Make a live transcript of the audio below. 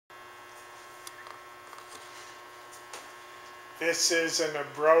This is an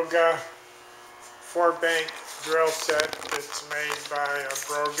Arboga 4-bank drill set that's made by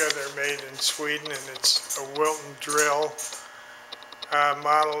Arboga. They're made in Sweden, and it's a Wilton drill,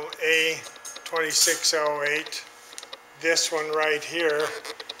 model A2608. This one right here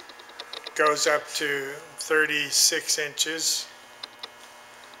goes up to 36 inches.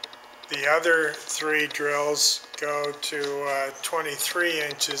 The other three drills go to 23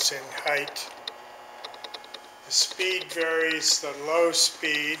 inches in height. The speed varies. The low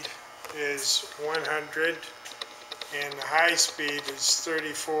speed is 100 and the high speed is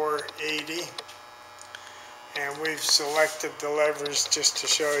 3480. And we've selected the levers just to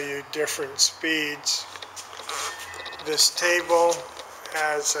show you different speeds. This table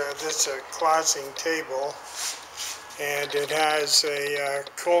has this is a closing table, and it has a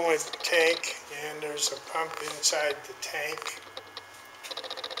coolant tank, and there's a pump inside the tank.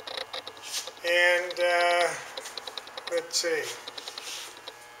 And let's see.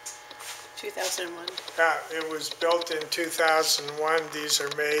 2001. It was built in 2001. These are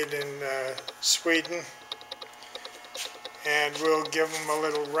made in Sweden. And we'll give them a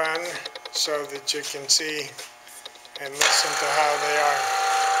little run so that you can see and listen to how they are.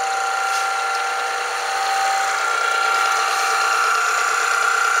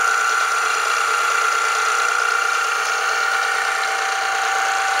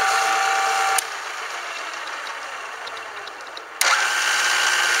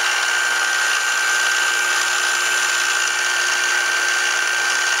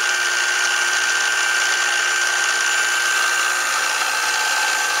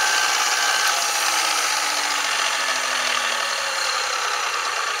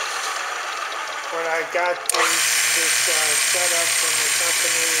 When I got this setup from the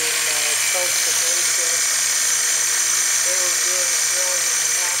company in Costa Mesa, they were really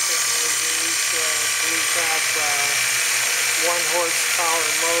happy with these. These have 1-horsepower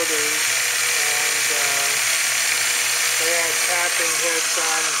motors, and they had tapping heads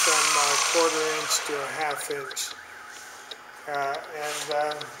on from 1/4 inch to 1/2 inch.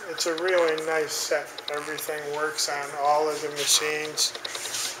 And it's a really nice set. Everything works on all of the machines.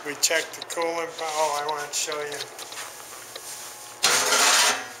 We checked the coolant. Oh, I want to show you.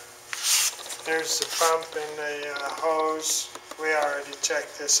 There's the pump and the hose. We already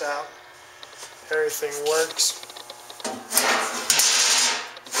checked this out. Everything works.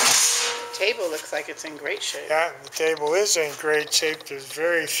 The table looks like it's in great shape. Yeah, the table is in great shape. There's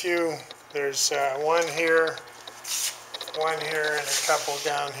very few. There's one here, and a couple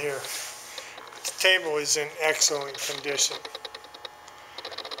down here. The table is in excellent condition.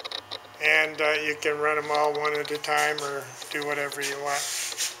 And you can run them all one at a time or do whatever you want.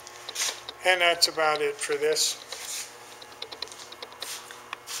 And that's about it for this.